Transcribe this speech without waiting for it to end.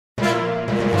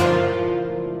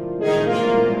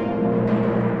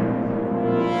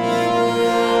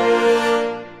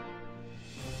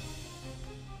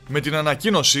την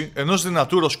ανακοίνωση ενός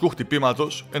δυνατού ρωσικού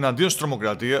χτυπήματος εναντίον της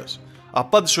τρομοκρατίας,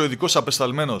 απάντησε ο ειδικός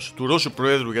απεσταλμένος του Ρώσου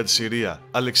Προέδρου για τη Συρία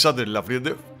Αλεξάντερ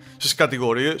Λαβρέντιεφ στις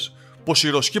κατηγορίες πως η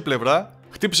ρωσική πλευρά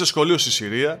χτύπησε σχολείο στη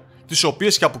Συρία, τις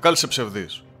οποίες και αποκάλεσε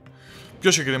ψευδείς.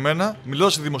 Πιο συγκεκριμένα,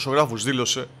 μιλώντας σε δημοσιογράφους,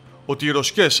 δήλωσε ότι οι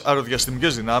Ρωσικές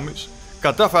Αεροδιαστημικές Δυνάμεις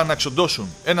κατάφεραν να εξοντώσουν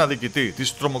ένα διοικητή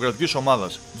της τρομοκρατικής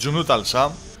ομάδας al-Sham,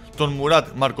 τον Murad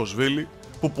Margoshvili,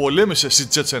 που πολέμησε στη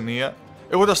Τσετσενία,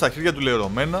 έχοντας τα χέρια του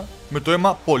λερωμένα με το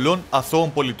αίμα πολλών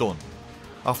αθώων πολιτών.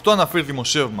 Αυτό αναφέρει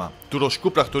δημοσίευμα του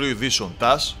ρωσικού πρακτορείου ειδήσεων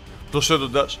TASS,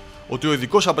 προσθέτοντας ότι ο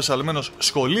ειδικός απεσταλμένος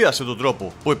σχολίασε τον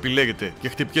τρόπο που επιλέγεται και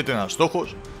χτυπιέται ένας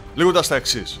στόχος, λέγοντας τα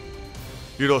εξής: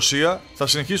 η Ρωσία θα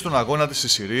συνεχίσει τον αγώνα της στη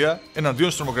Συρία εναντίον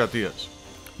της τρομοκρατίας.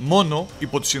 Μόνο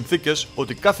υπό τις συνθήκες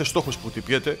ότι κάθε στόχος που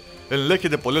χτυπιέται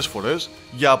ελέγχεται πολλές φορές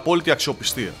για απόλυτη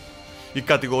αξιοπιστία. Οι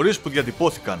κατηγορίες που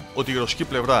διατυπώθηκαν ότι η ρωσική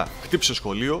πλευρά χτύπησε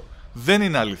σχολείο δεν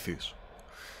είναι αληθείς.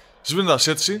 Σβήνοντας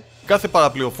έτσι κάθε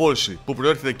παραπληροφόρηση που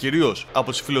προέρχεται κυρίως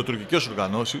από τις φιλοτουρκικές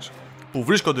οργανώσεις που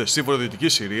βρίσκονται στη βορειοδυτική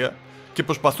Συρία και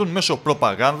προσπαθούν μέσω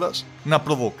προπαγάνδας να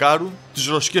προβοκάρουν τις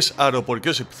ρωσικές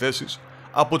αεροπορικές επιθέσεις,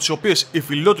 από τις οποίες οι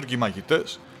φιλότουρκοι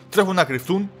μαχητές τρέχουν να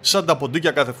κρυφτούν σαν τα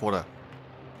ποντίκια κάθε φορά.